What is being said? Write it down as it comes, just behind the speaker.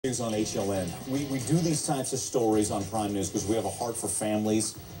News on HLN. We do these types of stories on Prime News because we have a heart for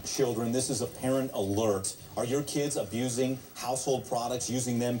families, children. This is a parent alert. Are your kids abusing household products,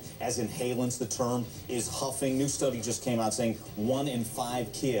 using them as inhalants? The term is huffing. New study just came out saying 1 in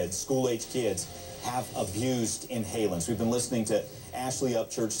 5 kids, school-age kids, have abused inhalants. We've been listening to Ashley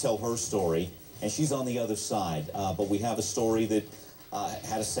Upchurch tell her story, and she's on the other side. But we have a story that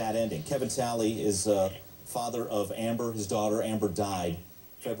had a sad ending. Kevin Talley is father of Amber. His daughter, Amber, died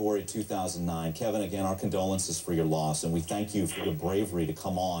February 2009. Kevin, again, our condolences for your loss, and we thank you for your bravery to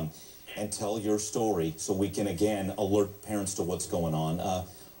come on and tell your story so we can, again, alert parents to what's going on.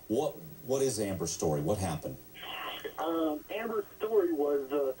 What is Amber's story? What happened? Amber's story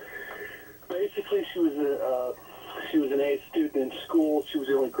was basically she was an A student in school. She was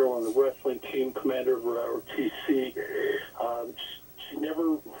the only girl on the wrestling team, commander of ROTC. She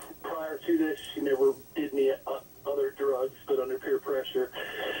never, prior to this, she never did any other drugs, but under peer pressure,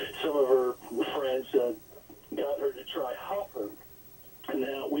 some of her friends got her to try Huffing. And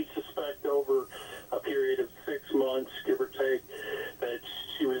now we suspect over a period of 6 months, give or take, that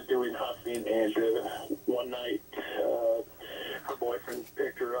she was doing Huffing. And one night, her boyfriend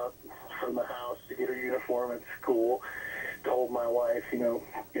picked her up from the house to get her uniform at school, told my wife, you know,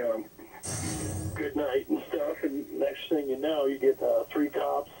 good night and stuff. And next thing you know, you get 3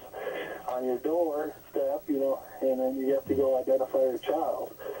 cops on your doorstep, and then you have to go identify your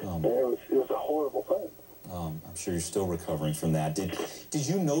child. And it was a horrible thing. I'm sure you're still recovering from that. Did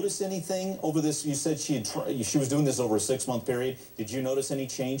you notice anything over this? You said she was doing this over a 6-month period. Did you notice any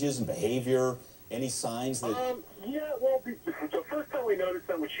changes in behavior? Any signs that? Yeah. Well, the first time we noticed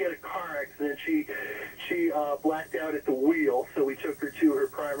that was she had a car accident. She blacked out at the wheel, so we took her to her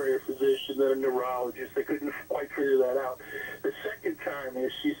primary physician, then a neurologist. They couldn't quite figure that out. The second time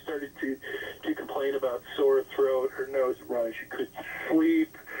is she started to complain about sore throat, her nose running. She couldn't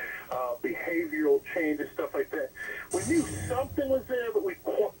sleep, behavioral changes, stuff like that. We knew something was there, but we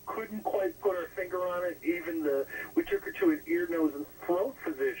couldn't quite put our finger on it. We took her to an ear, nose, and throat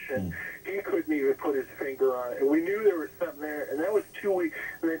physician. He couldn't even put his finger on it. And we knew there was something there, and that was 2 weeks.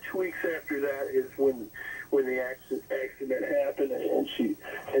 And then 2 weeks after that is when the accident happened, and she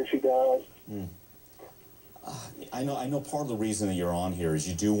died. I know part of the reason that you're on here is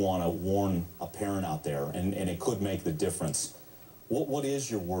you do want to warn a parent out there, and it could make the difference. What is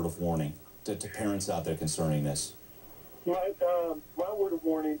your word of warning to parents out there concerning this? My word of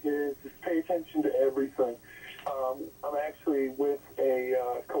warning is just pay attention to everything. I'm actually with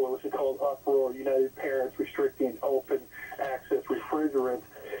a coalition called Uproar, United Parents Restricting Open Access Refrigerants,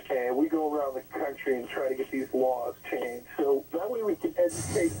 and we go around the country and try to get these laws changed. So that way we can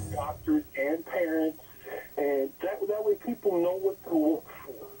educate doctors and parents, and that way people know what to look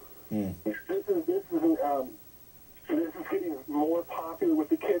for. This is getting more popular with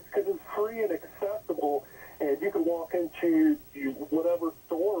the kids because it's free and accessible, and you can walk into your whatever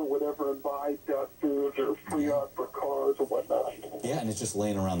store or whatever and buy dusters or Freon for cars or whatnot. Yeah, and it's just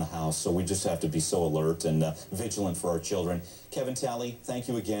laying around the house, so we just have to be so alert and vigilant for our children. Kevin Talley, thank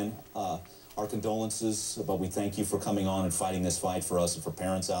you again. Our condolences, but we thank you for coming on and fighting this fight for us and for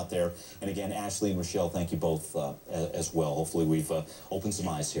parents out there. And again, Ashley and Rochelle, thank you both as well. Hopefully we've opened some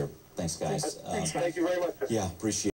eyes here. Thanks, guys. Thank you very much. Yeah, appreciate it.